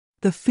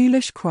The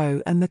Foolish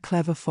Crow and the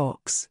Clever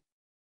Fox.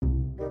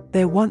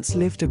 There once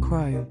lived a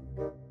crow.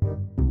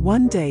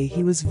 One day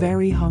he was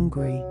very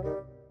hungry.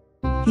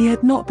 He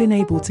had not been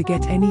able to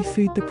get any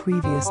food the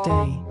previous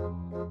day.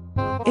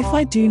 "If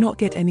I do not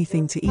get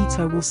anything to eat,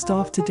 I will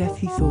starve to death,"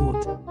 he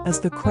thought. As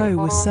the crow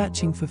was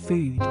searching for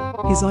food,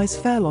 his eyes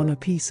fell on a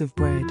piece of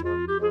bread.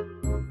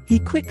 He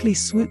quickly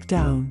swooped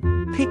down,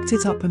 picked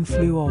it up and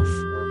flew off.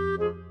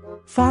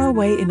 Far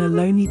away in a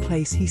lonely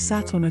place, he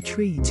sat on a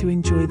tree to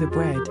enjoy the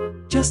bread.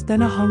 Just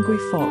then a hungry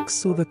fox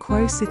saw the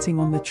crow sitting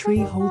on the tree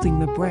holding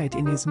the bread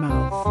in his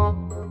mouth.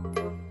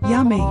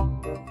 "Yummy!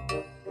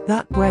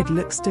 That bread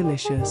looks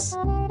delicious.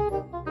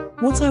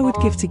 What I would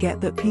give to get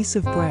that piece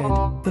of bread."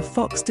 The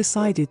fox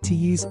decided to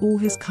use all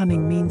his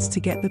cunning means to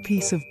get the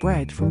piece of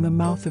bread from the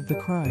mouth of the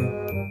crow.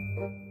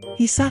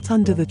 He sat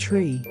under the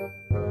tree.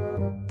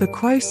 The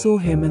crow saw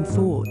him and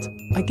thought,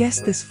 "I guess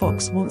this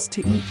fox wants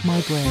to eat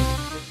my bread.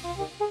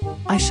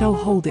 I shall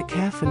hold it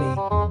carefully."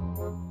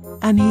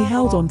 And he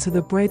held on to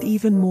the bread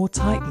even more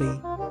tightly.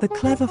 The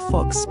clever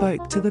fox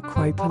spoke to the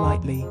crow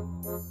politely.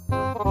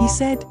 He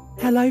said,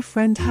 "Hello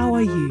friend, how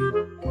are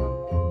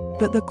you?"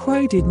 But the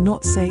crow did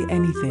not say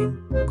anything.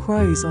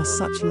 Crows are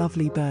such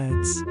lovely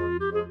birds.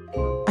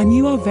 "And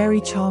you are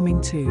very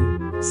charming too,"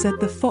 said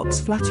the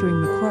fox,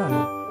 flattering the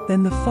crow.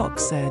 Then the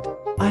fox said,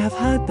 "I have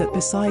heard that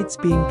besides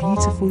being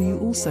beautiful, you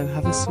also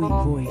have a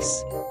sweet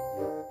voice.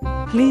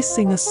 Please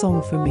sing a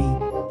song for me."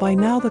 By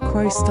now the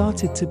crow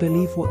started to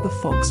believe what the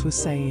fox was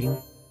saying.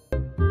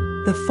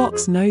 The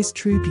fox knows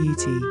true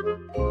beauty.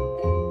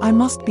 "I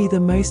must be the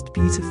most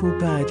beautiful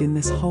bird in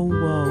this whole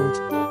world.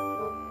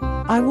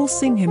 I will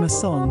sing him a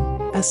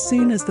song." As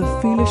soon as the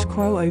foolish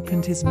crow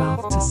opened his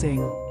mouth to sing,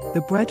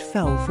 the bread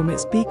fell from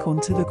its beak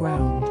onto the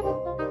ground.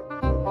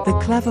 The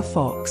clever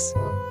fox,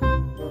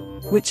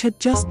 which had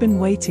just been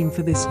waiting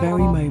for this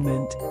very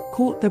moment,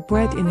 caught the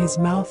bread in his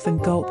mouth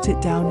and gulped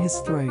it down his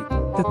throat.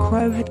 The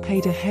crow had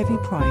paid a heavy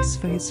price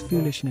for his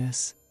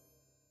foolishness.